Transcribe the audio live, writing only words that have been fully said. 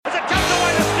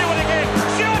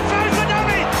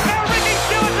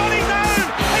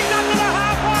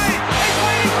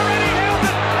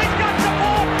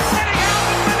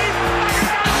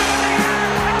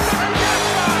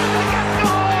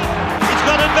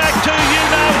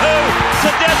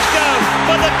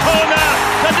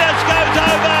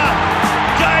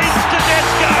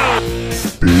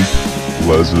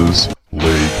Les's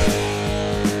League.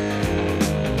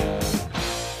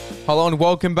 Hello and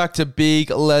welcome back to Big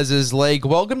Les's League.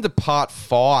 Welcome to part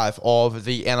 5 of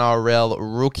the NRL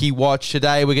Rookie Watch.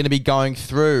 Today we're going to be going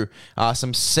through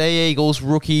some Sea Eagles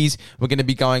rookies. We're going to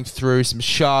be going through some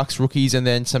Sharks rookies and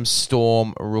then some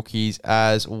Storm rookies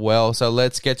as well. So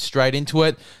let's get straight into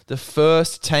it. The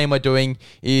first team we're doing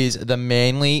is the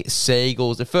Manly Sea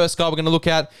Eagles. The first guy we're going to look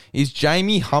at is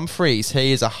Jamie Humphreys.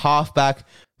 He is a halfback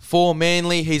for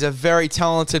Manly. He's a very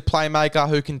talented playmaker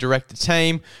who can direct the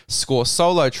team, score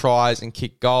solo tries and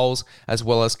kick goals, as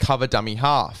well as cover dummy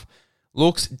half.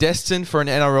 Looks destined for an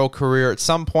NRL career at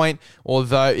some point,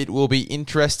 although it will be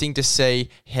interesting to see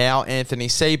how Anthony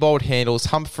Seibold handles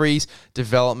Humphreys'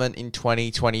 development in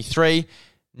 2023,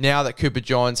 now that Cooper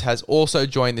Johns has also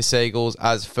joined the Seagulls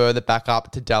as further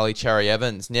backup to Daly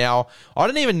Cherry-Evans. Now, I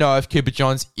don't even know if Cooper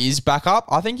Johns is backup.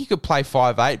 I think he could play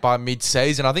 5'8" by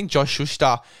mid-season. I think Josh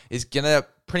Schuster is going to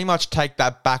pretty much take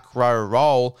that back row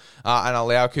role and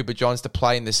allow Cooper Johns to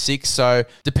play in the 6. So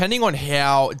depending on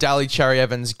how Daly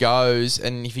Cherry-Evans goes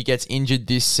and if he gets injured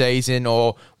this season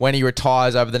or when he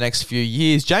retires over the next few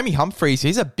years, Jamie Humphreys,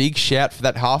 he's a big shout for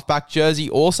that halfback jersey.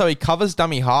 Also, he covers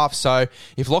dummy half, so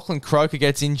if Lachlan Croker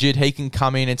gets injured, he can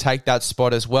come in and take that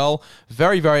spot as well.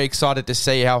 Very, very excited to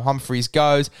see how Humphreys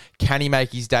goes. Can he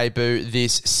make his debut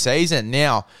this season?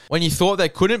 Now, when you thought there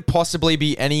couldn't possibly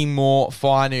be any more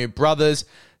Fainu brothers,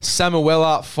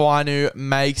 Samuela Fainu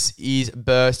makes his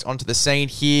burst onto the scene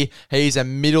here. He's a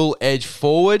middle edge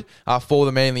forward for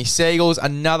the Manly Sea Eagles,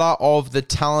 another of the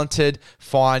talented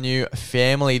Fainu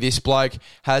family. This bloke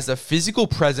has the physical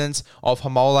presence of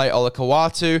Hamole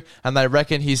Olakau'atu, and they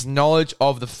reckon his knowledge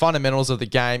of the fundamentals of the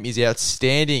game is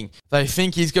outstanding. They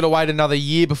think he's got to wait another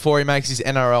year before he makes his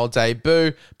NRL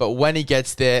debut, but when he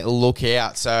gets there, look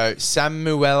out. So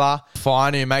Samuela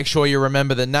Fainu, make sure you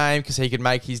remember the name because he could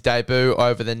make his debut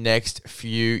over the next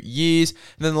few years.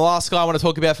 And then the last guy I want to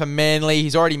talk about for Manly,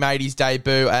 he's already made his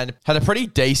debut and had a pretty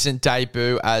decent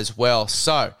debut as well.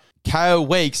 So Kyle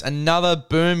Weeks, another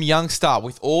boom youngster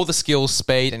with all the skills,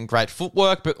 speed and great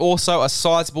footwork, but also a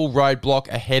sizable roadblock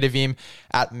ahead of him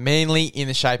at Manly in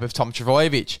the shape of Tom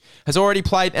Trbojevic. Has already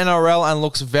played NRL and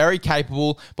looks very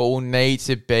capable, but will need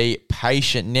to be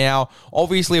patient. Now,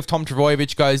 obviously, if Tom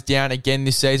Trbojevic goes down again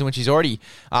this season, which he's already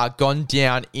gone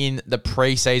down in the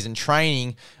pre-season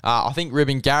training, I think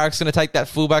Ruben Garrick's going to take that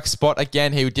fullback spot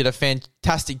again. He did a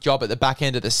fantastic job at the back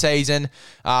end of the season,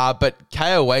 but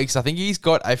KO Weeks, I think he's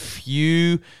got a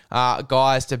few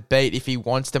guys to beat if he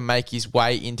wants to make his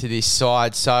way into this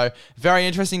side. So very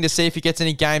interesting to see if he gets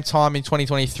any game time in 2023.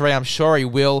 I'm sure he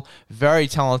will. Very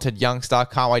talented youngster.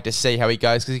 Can't wait to see how he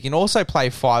goes because he can also play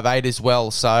 5'8" as well.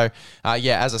 So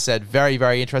as I said, very,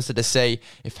 very interested to see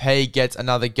if he gets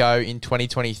another go in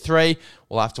 2023.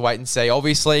 We'll have to wait and see.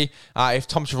 Obviously, if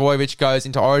Tom Trbojevic goes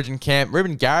into Origin camp,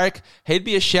 Ruben Garrick, he'd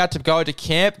be a shout to go to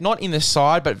camp, not in the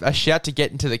side, but a shout to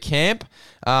get into the camp.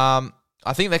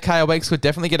 I think that KO Weeks could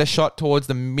definitely get a shot towards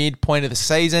the midpoint of the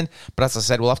season, but as I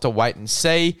said, we'll have to wait and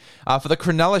see. For the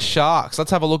Cronulla Sharks,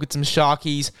 let's have a look at some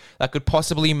Sharkies that could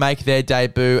possibly make their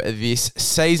debut this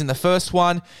season. The first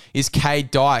one is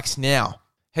Cade Dykes. Now,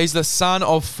 he's the son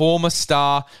of former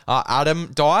star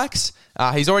Adam Dykes.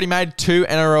 He's already made 2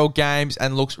 NRL games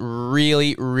and looks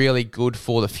really, really good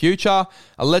for the future.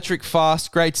 Electric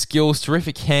fast, great skills,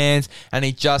 terrific hands, and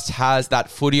he just has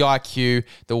that footy IQ,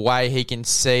 the way he can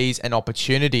seize an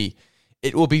opportunity.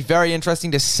 It will be very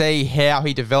interesting to see how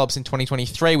he develops in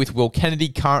 2023 with Will Kennedy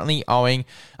currently owning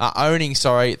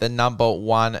the number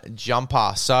 1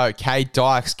 jumper. So, Cade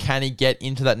Dykes, can he get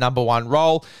into that number 1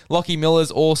 role? Lockie Miller's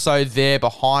also there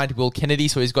behind Will Kennedy,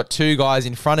 so he's got 2 guys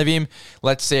in front of him.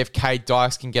 Let's see if Cade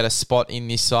Dykes can get a spot in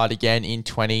this side again in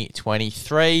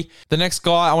 2023. The next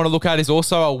guy I want to look at is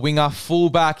also a winger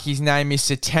fullback. His name is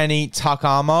Satani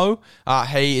Takamo.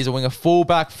 He is a winger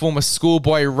fullback, former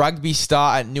schoolboy rugby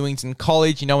star at Newington College.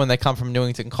 You know, when they come from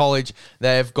Newington College,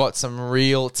 they've got some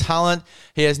real talent.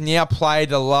 He has now played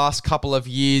the last couple of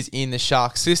years in the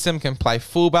Sharks system, can play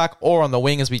fullback or on the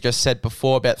wing, as we just said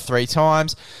before, about 3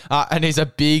 times. And he's a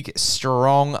big,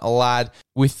 strong lad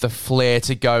with the flair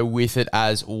to go with it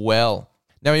as well.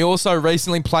 Now, he also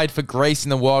recently played for Greece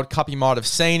in the World Cup. You might have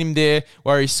seen him there,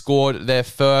 where he scored their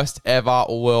first ever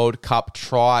World Cup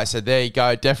try. So there you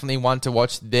go. Definitely one to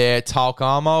watch there,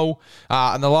 Talcamo.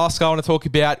 And the last guy I want to talk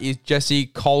about is Jesse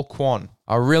Colquhoun.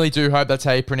 I really do hope that's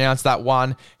how you pronounce that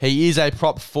one. He is a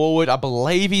prop forward. I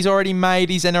believe he's already made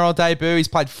his NRL debut. He's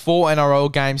played 4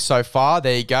 NRL games so far.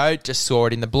 There you go. Just saw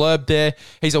it in the blurb there.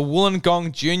 He's a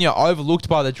Wollongong junior, overlooked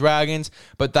by the Dragons,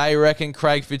 but they reckon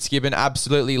Craig Fitzgibbon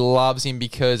absolutely loves him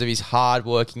because of his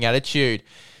hard-working attitude.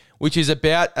 which is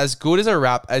about as good as a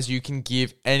rap as you can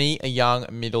give any young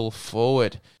middle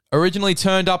forward. Originally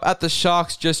turned up at the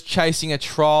Sharks just chasing a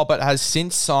trial, but has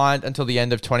since signed until the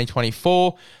end of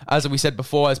 2024. As we said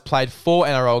before, has played 4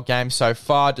 NRL games so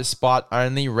far, despite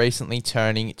only recently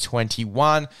turning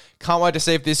 21. Can't wait to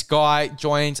see if this guy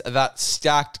joins that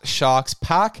stacked Sharks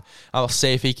pack. I'll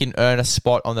see if he can earn a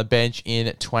spot on the bench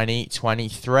in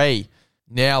 2023.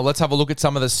 Now, let's have a look at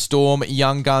some of the Storm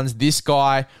young guns. This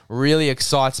guy really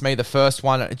excites me. The first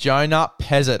one, Jonah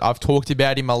Pezzett. I've talked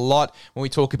about him a lot when we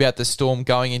talk about the Storm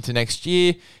going into next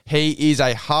year. He is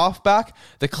a halfback,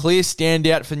 the clear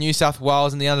standout for New South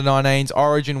Wales in the under-19s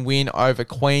Origin win over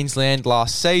Queensland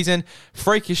last season.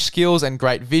 Freakish skills and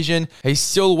great vision. He's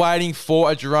still waiting for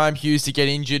a Jerome Hughes to get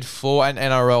injured for an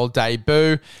NRL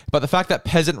debut. But the fact that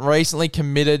Pezzett recently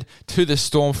committed to the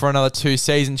Storm for another 2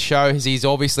 seasons shows he's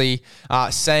obviously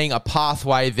seeing a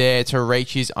pathway there to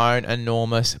reach his own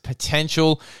enormous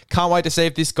potential. Can't wait to see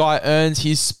if this guy earns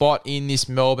his spot in this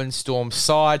Melbourne Storm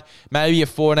side. Maybe a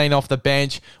 14 off the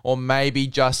bench, or maybe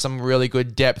just some really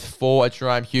good depth for a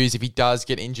Jerome Hughes if he does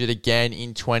get injured again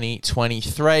in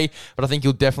 2023. But I think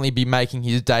he'll definitely be making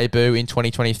his debut in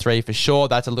 2023 for sure.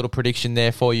 That's a little prediction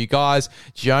there for you guys.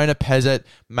 Jonah Pezzett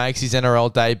makes his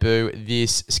NRL debut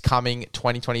this coming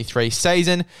 2023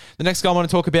 season. The next guy I want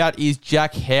to talk about is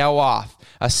Jack Howarth,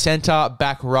 a centre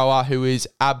back rower who is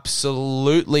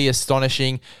absolutely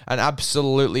astonishing, an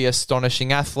absolutely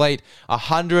astonishing athlete.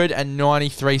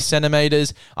 193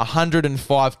 centimetres,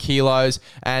 105 kilos,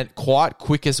 and quite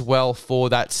quick as well for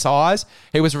that size.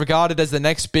 He was regarded as the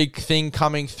next big thing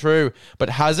coming through,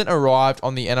 but hasn't arrived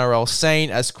on the NRL scene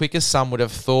as quick as some would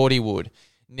have thought he would.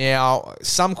 Now,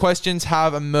 some questions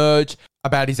have emerged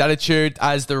about his attitude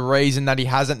as the reason that he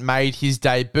hasn't made his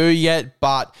debut yet.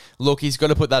 But look, he's got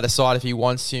to put that aside if he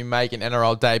wants to make an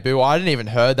NRL debut. I didn't even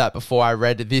heard that before I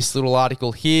read this little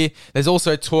article here. There's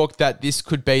also talk that this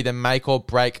could be the make or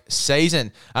break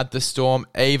season at the Storm,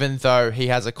 even though he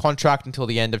has a contract until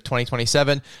the end of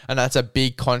 2027. And that's a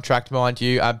big contract, mind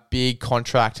you, a big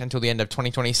contract until the end of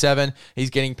 2027.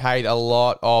 He's getting paid a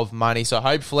lot of money. So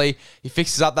hopefully he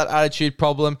fixes up that attitude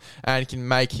problem and can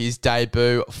make his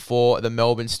debut for the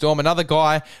Melbourne Storm. Another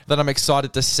guy that I'm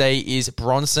excited to see is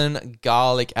Bronson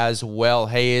Garlick as well.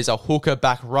 He is a hooker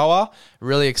back rower.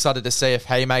 Really excited to see if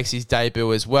he makes his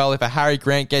debut as well. If a Harry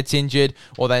Grant gets injured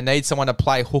or they need someone to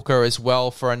play hooker as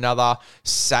well for another,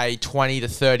 say, 20 to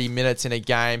 30 minutes in a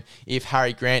game, if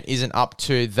Harry Grant isn't up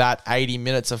to that 80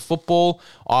 minutes of football,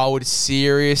 I would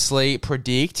seriously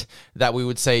predict that we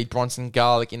would see Bronson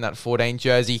Garlick in that 14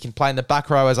 jersey. He can play in the back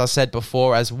row, as I said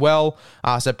before, as well.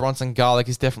 So Bronson Garlick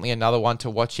is definitely another one to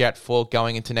watch out for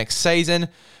going into next season.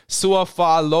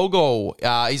 Suafalogo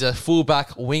is a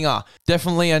fullback winger.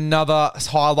 Definitely another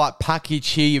highlight package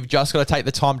here. You've just got to take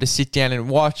the time to sit down and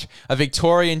watch. A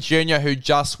Victorian junior who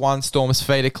just won Storm's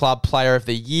Feeder Club Player of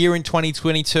the Year in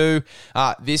 2022.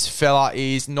 This fella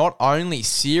is not only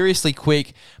seriously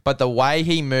quick, but the way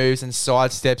he moves and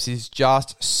sidesteps is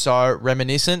just so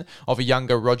reminiscent of a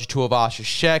younger Roger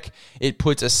Tuivasa-Sheck. It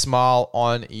puts a smile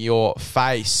on your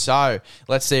face. So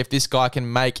let's see if this guy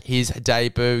can make his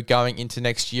debut going into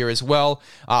next year as well.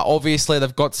 Obviously,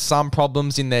 they've got some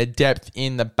problems in their depth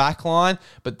in the back line,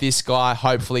 but this guy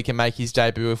hopefully can make his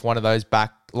debut if one of those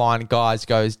back line guys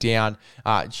goes down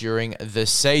during the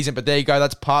season. But there you go.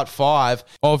 That's part 5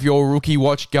 of your rookie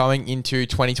watch going into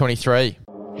 2023.